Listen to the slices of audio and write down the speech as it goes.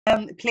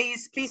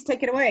Please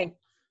take it away.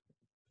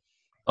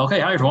 Okay,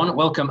 hi everyone,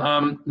 welcome.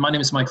 My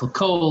name is Michael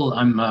Cole.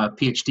 I'm a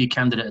PhD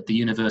candidate at the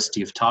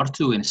University of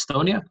Tartu in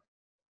Estonia.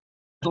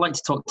 I'd like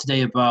to talk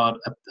today about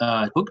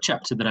a book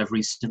chapter that I've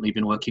recently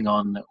been working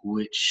on,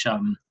 which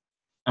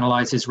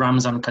analyzes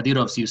Ramzan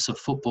Kadyrov's use of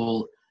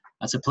football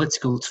as a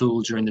political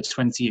tool during the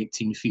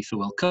 2018 FIFA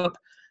World Cup,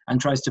 and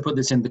tries to put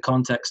this in the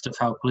context of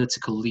how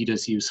political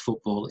leaders use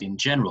football in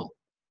general.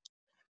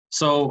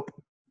 So,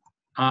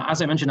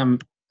 as I mentioned, I'm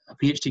a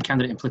PhD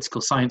candidate in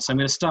political science. I'm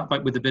going to start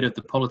back with a bit of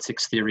the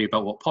politics theory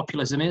about what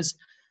populism is.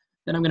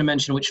 Then I'm going to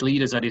mention which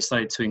leaders I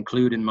decided to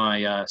include in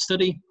my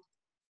study.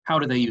 How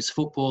do they use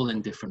football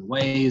in different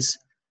ways?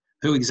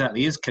 Who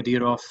exactly is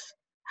Kadyrov?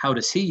 How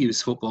does he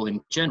use football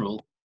in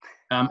general?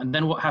 And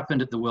then what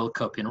happened at the World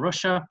Cup in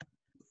Russia?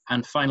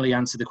 And finally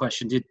answer the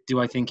question, do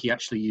I think he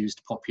actually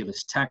used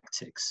populist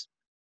tactics?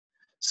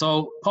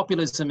 So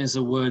populism is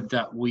a word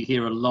that we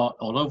hear a lot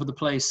all over the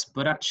place,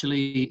 but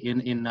actually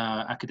in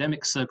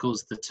academic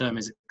circles, the term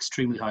is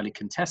extremely highly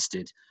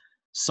contested.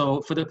 So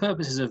for the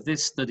purposes of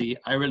this study,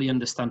 I really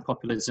understand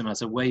populism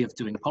as a way of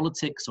doing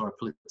politics or a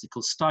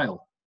political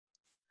style.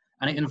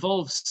 And it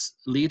involves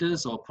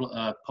leaders or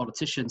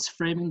politicians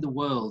framing the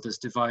world as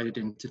divided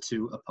into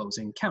two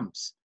opposing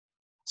camps.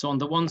 So on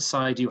the one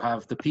side, you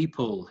have the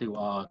people who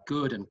are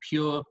good and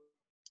pure,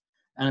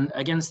 and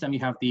against them you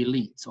have the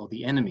elite or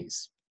the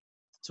enemies.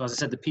 So as I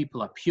said, the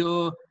people are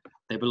pure,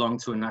 they belong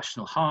to a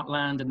national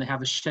heartland, and they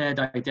have a shared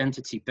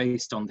identity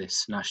based on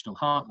this national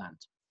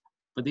heartland.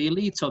 But the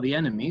elite or the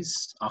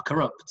enemies are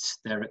corrupt,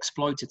 they're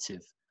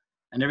exploitative,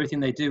 and everything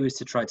they do is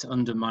to try to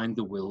undermine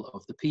the will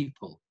of the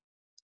people.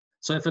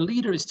 So if a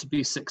leader is to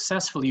be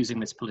successful using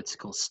this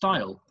political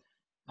style,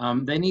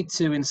 they need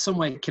to in some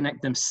way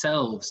connect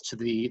themselves to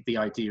the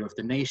idea of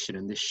the nation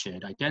and this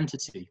shared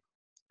identity,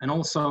 and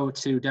also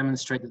to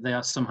demonstrate that they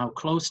are somehow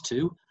close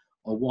to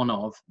or one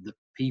of the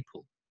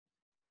people.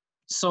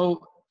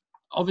 So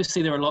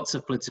obviously there are lots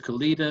of political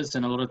leaders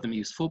and a lot of them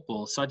use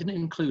football, so I didn't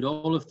include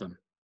all of them.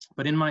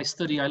 But in my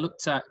study, I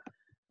looked at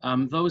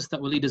those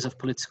that were leaders of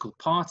political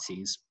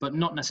parties, but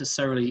not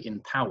necessarily in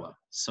power.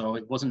 So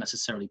it wasn't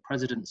necessarily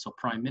presidents or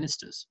prime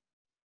ministers.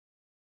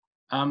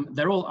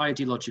 They're all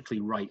ideologically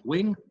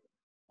right-wing,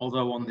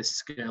 although on this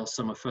scale,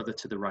 some are further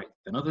to the right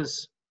than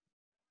others.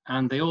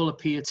 And they all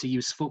appear to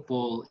use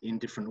football in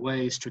different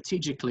ways,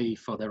 strategically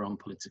for their own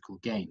political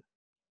gain.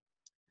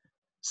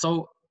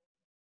 So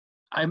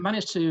I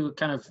managed to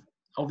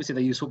obviously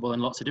they use football in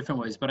lots of different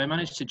ways, but I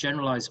managed to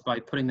generalize by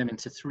putting them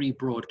into three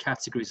broad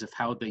categories of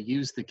how they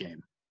use the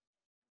game.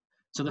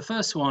 So the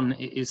first one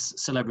is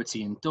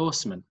celebrity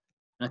endorsement.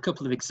 And a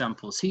couple of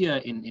examples here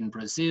in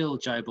Brazil,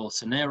 Jair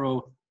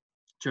Bolsonaro,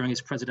 during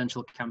his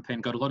presidential campaign,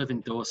 got a lot of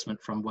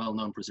endorsement from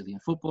well-known Brazilian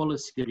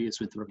footballers. Here he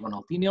is with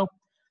Ronaldinho.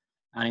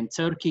 And in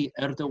Turkey,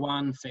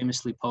 Erdogan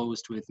famously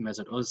posed with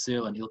Mesut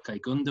Ozil and İlkay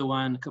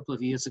Gündoğan a couple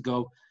of years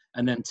ago,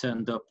 and then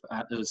turned up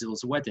at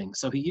Ozil's wedding.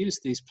 So he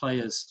used these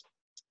players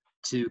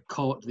to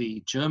court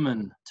the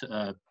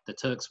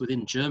Turks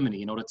within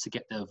Germany in order to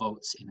get their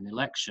votes in an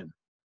election.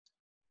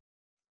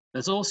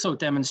 There's also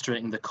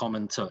demonstrating the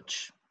common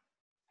touch.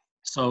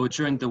 So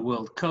during the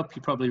World Cup,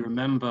 you probably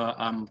remember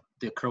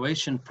the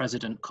Croatian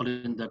president,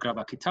 Kolinda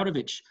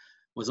Grabar-Kitarović,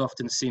 was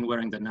often seen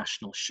wearing the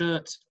national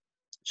shirt.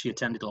 She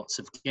attended lots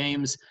of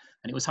games,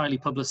 and it was highly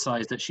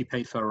publicized that she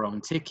paid for her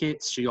own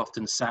tickets. She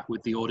often sat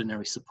with the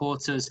ordinary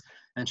supporters,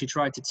 and she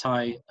tried to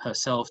tie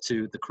herself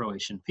to the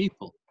Croatian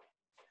people.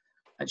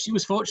 And she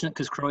was fortunate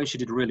because Croatia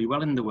did really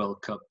well in the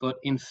World Cup, but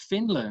in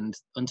Finland,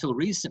 until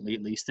recently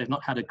at least, they've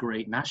not had a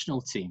great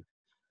national team.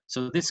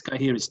 So this guy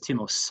here is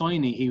Timo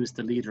Soini. He was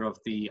the leader of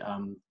the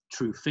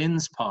True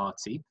Finns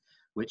party,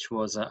 which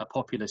was a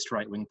populist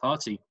right-wing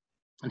party,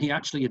 and he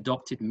actually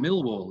adopted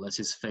Millwall as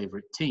his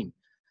favorite team.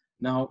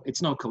 Now,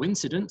 it's no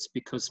coincidence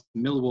because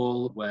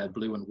Millwall wear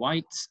blue and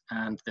white,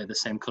 and they're the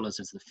same colors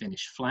as the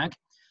Finnish flag.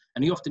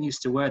 And he often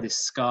used to wear this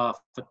scarf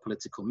at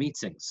political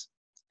meetings.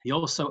 He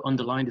also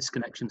underlined his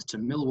connections to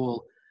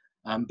Millwall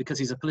because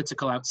he's a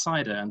political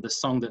outsider, and the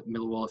song that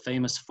Millwall are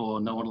famous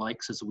for, No One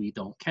Likes Us, We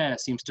Don't Care,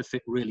 seems to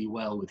fit really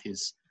well with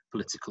his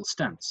political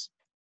stance.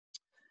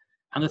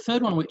 And the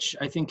third one, which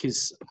I think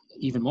is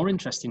even more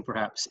interesting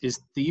perhaps, is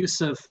the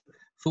use of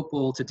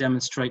football to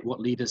demonstrate what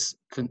leaders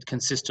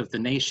consist of the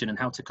nation and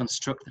how to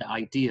construct the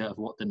idea of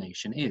what the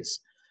nation is.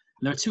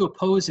 And there are two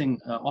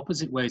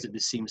opposite ways that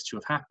this seems to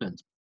have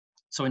happened.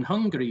 So in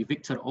Hungary,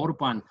 Viktor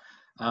Orban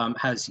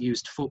has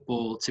used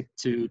football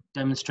to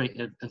demonstrate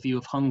a view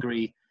of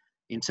Hungary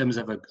in terms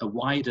of a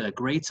wider,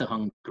 greater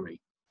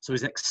Hungary. So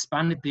he's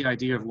expanded the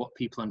idea of what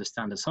people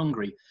understand as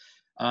Hungary.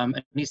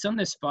 And he's done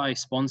this by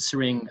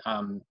sponsoring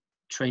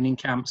training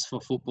camps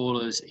for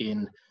footballers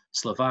in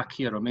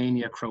Slovakia,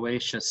 Romania,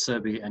 Croatia,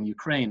 Serbia, and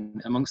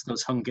Ukraine, amongst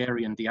those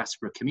Hungarian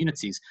diaspora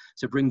communities,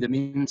 to bring them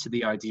into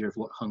the idea of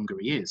what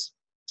Hungary is.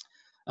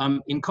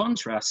 In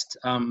contrast,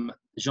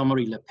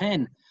 Jean-Marie Le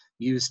Pen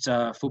used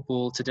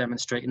football to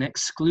demonstrate an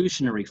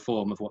exclusionary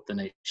form of what the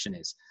nation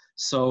is.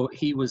 So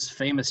he was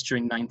famous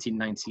during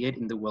 1998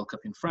 in the World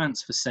Cup in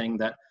France for saying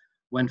that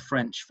when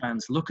French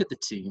fans look at the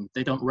team,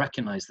 they don't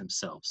recognize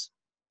themselves.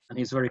 And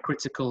he's very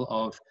critical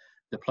of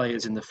the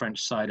players in the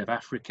French side of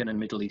African and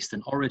Middle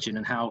Eastern origin,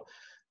 and how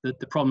the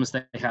problems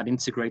they had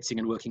integrating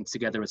and working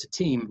together as a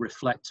team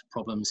reflect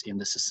problems in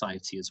the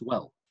society as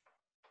well.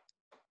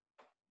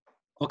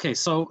 Okay,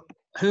 so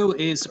who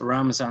is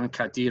Ramzan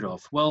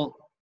Kadyrov? Well,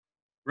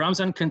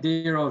 Ramzan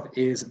Kadyrov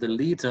is the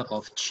leader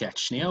of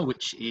Chechnya,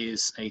 which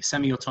is a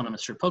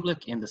semi-autonomous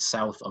republic in the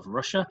south of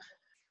Russia,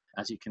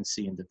 as you can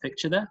see in the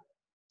picture there.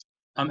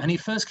 And he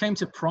first came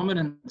to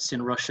prominence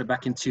in Russia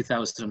back in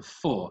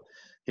 2004.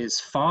 His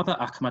father,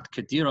 Akhmat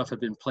Kadyrov, had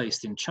been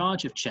placed in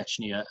charge of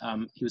Chechnya.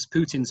 He was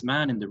Putin's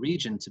man in the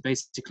region to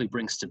basically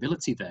bring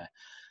stability there.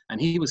 And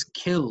he was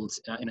killed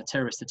in a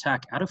terrorist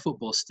attack at a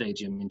football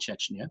stadium in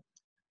Chechnya.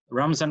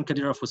 Ramzan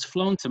Kadyrov was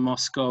flown to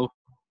Moscow.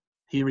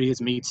 Here he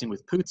is meeting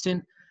with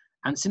Putin.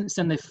 And since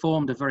then, they've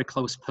formed a very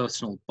close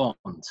personal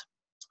bond.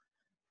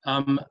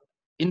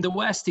 In the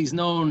West, he's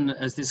known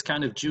as this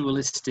kind of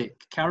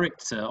dualistic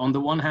character. On the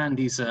one hand,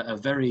 he's a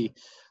very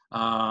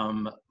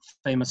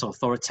famous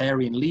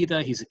authoritarian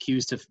leader. He's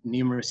accused of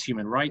numerous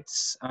human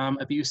rights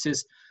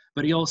abuses,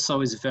 but he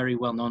also is very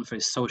well known for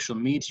his social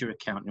media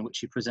account, in which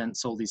he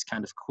presents all these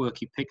kind of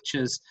quirky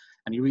pictures.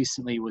 And he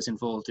recently was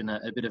involved in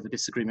a bit of a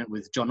disagreement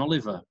with John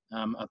Oliver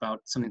about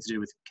something to do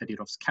with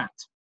Kadyrov's cat.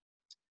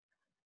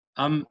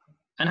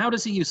 And how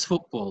does he use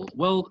football?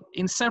 Well,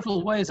 in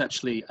several ways,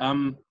 actually.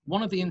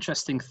 One of the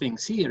interesting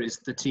things here is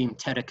the team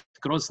Terek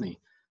Grozny.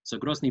 So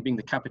Grozny being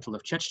the capital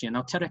of Chechnya.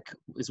 Now, Terek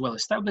is well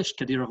established.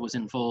 Kadyrov was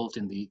involved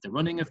in the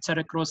running of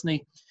Terek Grozny.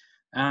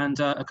 And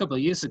a couple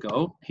of years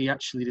ago, he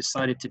actually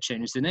decided to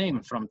change the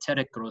name from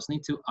Terek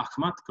Grozny to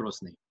Akhmat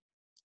Grozny.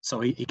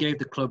 So he gave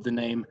the club the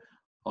name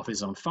of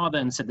his own father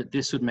and said that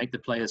this would make the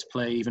players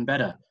play even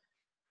better.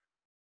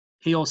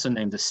 He also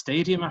named the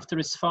stadium after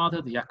his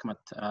father, the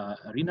Akhmat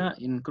Arena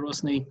in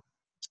Grozny.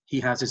 He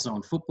has his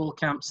own football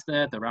camps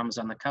there, the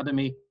Ramzan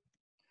Academy.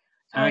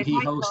 Sorry, and he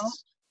Michael,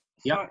 hosts...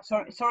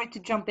 Sorry to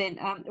jump in.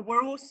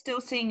 We're all still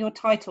seeing your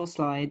title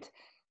slide.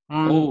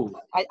 Oh.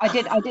 I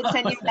did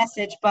send you a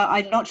message, but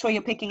I'm not sure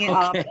you're picking it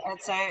up. And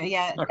so,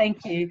 yeah, sorry.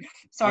 Thank you.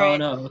 Sorry. Oh,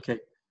 no, okay.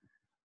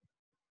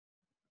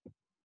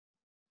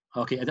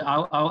 Okay,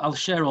 I'll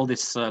share all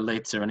this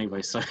later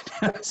anyway, so it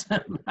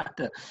doesn't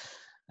matter.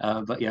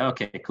 But yeah,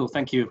 okay, cool.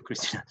 Thank you,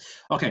 Christina.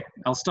 Okay,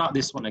 I'll start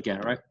this one again,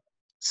 right?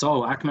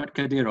 So Akhmat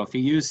Kadyrov, he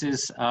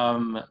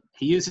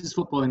uses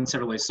football in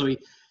several ways. So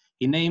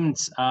he named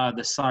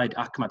the side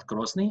Akhmat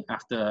Grozny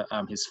after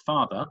his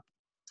father.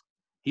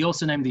 He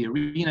also named the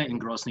arena in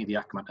Grozny the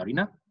Akhmat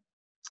Arena.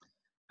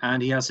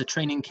 And he has a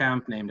training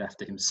camp named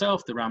after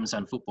himself, the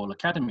Ramzan Football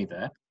Academy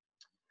there,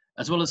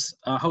 as well as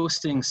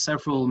hosting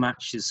several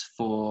matches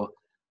for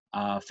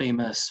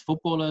famous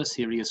footballers.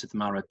 Here he is with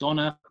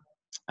Maradona.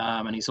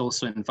 And he's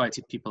also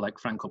invited people like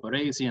Franco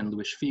Baresi and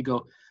Luis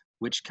Figo,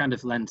 which kind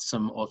of lent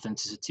some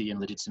authenticity and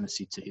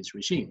legitimacy to his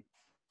regime.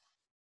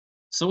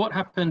 So what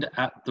happened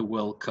at the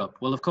World Cup?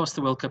 Well, of course,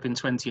 the World Cup in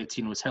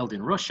 2018 was held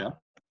in Russia,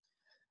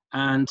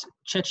 and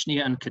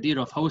Chechnya and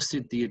Kadyrov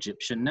hosted the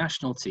Egyptian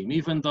national team.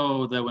 Even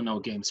though there were no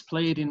games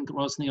played in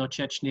Grozny or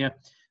Chechnya,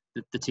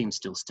 the team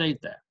still stayed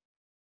there.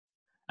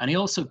 And he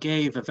also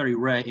gave a very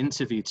rare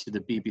interview to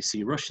the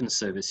BBC Russian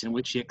service in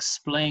which he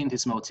explained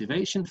his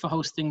motivation for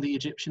hosting the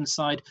Egyptian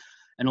side,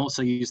 and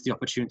also used the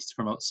opportunity to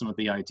promote some of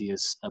the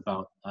ideas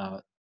about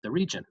the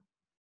region.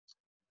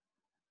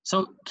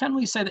 So can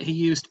we say that he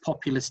used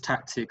populist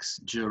tactics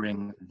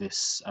during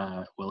this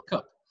World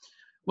Cup?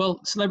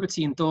 Well,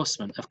 celebrity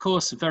endorsement. Of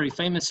course, very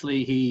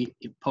famously, he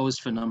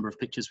posed for a number of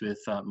pictures with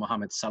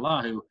Mohamed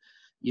Salah, who,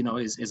 you know,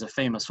 is a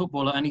famous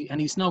footballer, and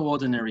he's no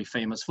ordinary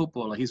famous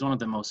footballer. He's one of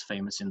the most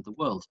famous in the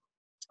world,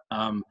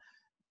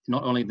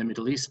 not only in the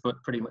Middle East,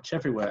 but pretty much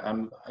everywhere.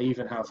 I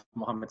even have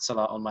Mohamed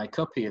Salah on my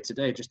cup here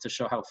today, just to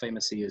show how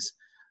famous he is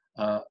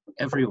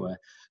everywhere.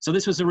 So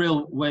this was a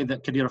real way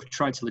that Kadyrov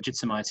tried to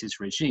legitimize his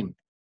regime.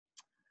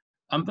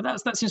 But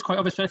that seems quite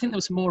obvious, but I think there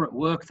was more at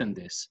work than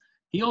this.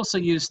 He also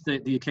used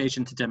the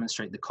occasion to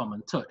demonstrate the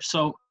common touch.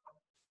 So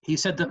he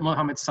said that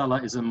Mohamed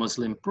Salah is a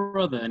Muslim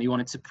brother and he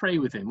wanted to pray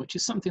with him, which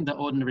is something that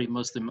ordinary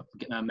Muslim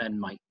men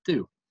might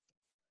do.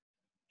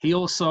 He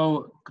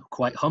also,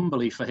 quite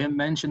humbly for him,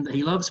 mentioned that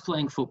he loves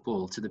playing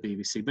football to the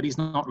BBC, but he's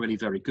not really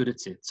very good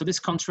at it. So this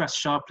contrasts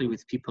sharply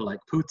with people like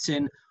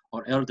Putin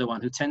or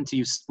Erdogan, who tend to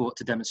use sport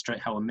to demonstrate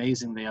how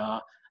amazing they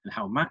are and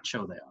how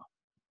macho they are.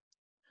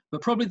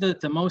 But probably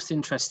the most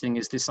interesting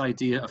is this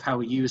idea of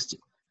how he used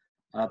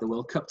the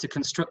World Cup to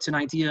construct an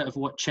idea of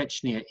what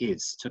Chechnya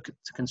is, to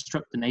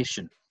construct the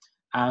nation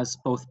as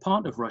both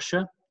part of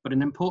Russia, but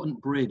an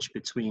important bridge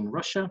between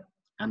Russia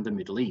and the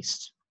Middle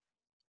East.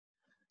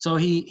 So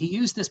he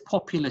used this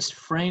populist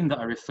frame that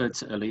I referred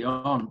to earlier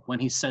on when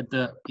he said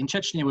that in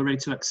Chechnya we're ready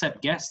to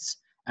accept guests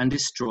and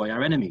destroy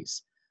our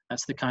enemies.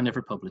 That's the kind of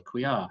republic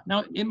we are.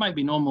 Now, it might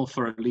be normal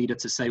for a leader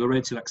to say we're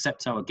ready to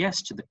accept our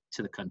guests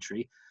to the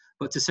country,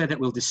 but to say that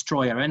we'll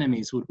destroy our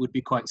enemies would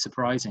be quite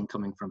surprising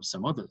coming from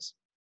some others.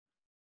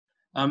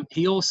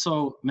 He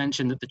also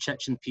mentioned that the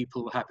Chechen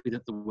people were happy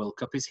that the World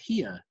Cup is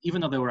here,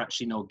 even though there were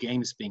actually no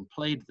games being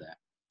played there.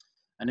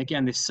 And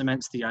again, this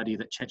cements the idea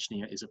that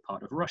Chechnya is a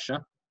part of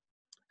Russia.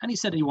 And he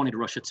said he wanted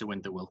Russia to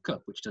win the World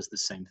Cup, which does the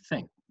same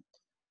thing.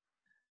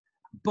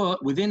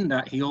 But within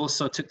that, he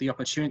also took the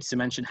opportunity to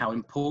mention how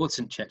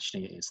important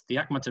Chechnya is. The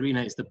Akhmat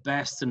Arena is the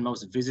best and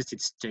most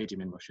visited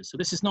stadium in Russia. So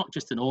this is not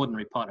just an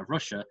ordinary part of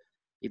Russia,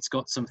 it's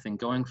got something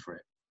going for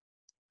it.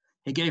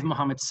 He gave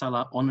Mohammed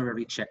Salah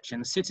honorary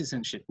Chechen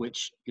citizenship,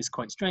 which is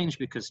quite strange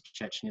because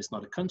Chechnya is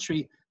not a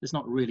country. There's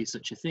not really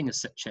such a thing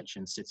as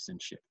Chechen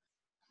citizenship.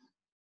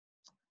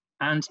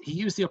 And he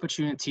used the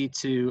opportunity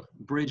to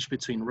bridge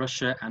between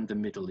Russia and the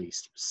Middle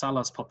East.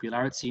 Salah's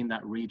popularity in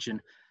that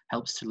region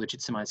helps to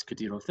legitimize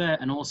Kadyrov there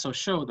and also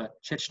show that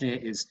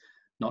Chechnya is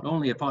not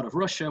only a part of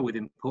Russia with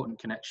important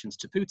connections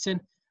to Putin,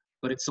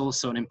 but it's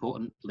also an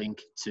important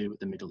link to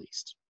the Middle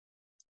East.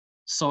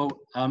 So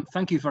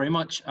thank you very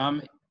much.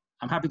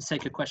 I'm happy to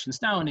take your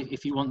questions now. And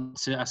if you want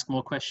to ask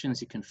more questions,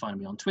 you can find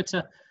me on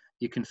Twitter.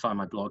 You can find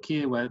my blog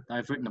here where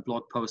I've written a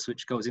blog post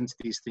which goes into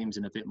these themes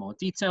in a bit more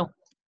detail.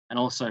 And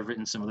also I've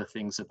written some other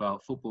things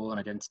about football and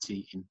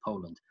identity in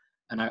Poland.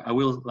 And I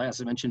will, as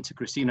I mentioned to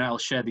Christina, I'll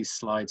share these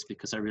slides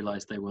because I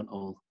realized they weren't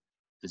all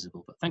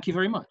visible. But thank you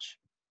very much.